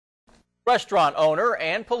Restaurant owner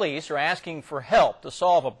and police are asking for help to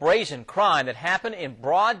solve a brazen crime that happened in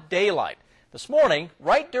broad daylight. This morning,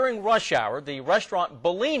 right during rush hour, the restaurant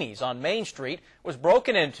Bellini's on Main Street was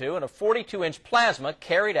broken into and a 42-inch plasma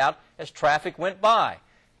carried out as traffic went by.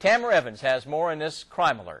 Tamara Evans has more in this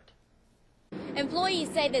crime alert.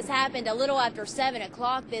 Employees say this happened a little after 7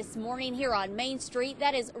 o'clock this morning here on Main Street.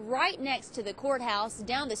 That is right next to the courthouse,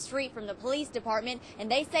 down the street from the police department,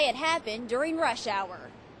 and they say it happened during rush hour.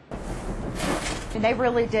 And they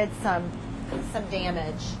really did some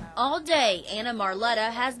damage. All day, Anna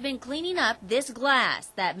Marletta has been cleaning up this glass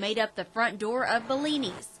that made up the front door of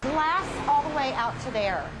Bellini's. Glass all the way out to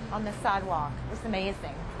there on the sidewalk. It was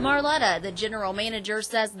amazing. Marletta, the general manager,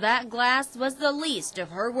 says that glass was the least of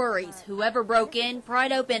her worries. Whoever broke in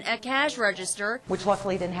pried open a cash register, which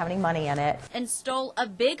luckily didn't have any money in it, and stole a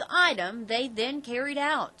big item they then carried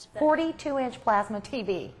out. 42-inch plasma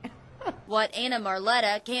TV. What Anna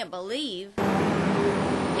Marletta can't believe,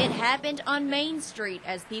 it happened on Main Street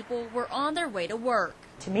as people were on their way to work.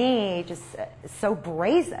 To me, just so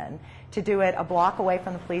brazen to do it a block away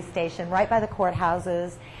from the police station, right by the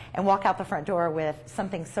courthouses, and walk out the front door with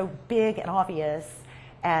something so big and obvious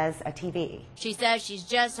as a TV. She says she's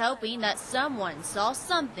just hoping that someone saw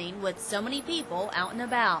something with so many people out and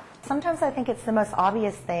about. Sometimes I think it's the most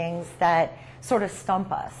obvious things that sort of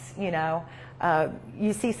stump us, you know.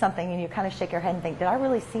 You see something and you kind of shake your head and think, did I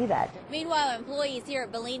really see that? Meanwhile, employees here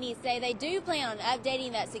at Bellini's say they do plan on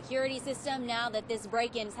updating that security system now that this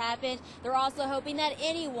break-in's happened. They're also hoping that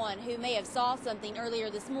anyone who may have saw something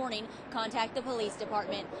earlier this morning contact the police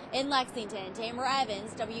department. In Lexington, Tamara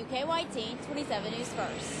Evans, WKYT 27 News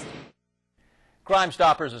First. Crime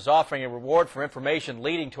Stoppers is offering a reward for information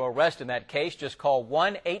leading to arrest in that case. Just call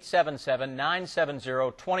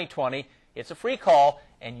 1-877-970-2020. It's a free call,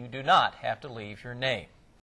 and you do not have to leave your name.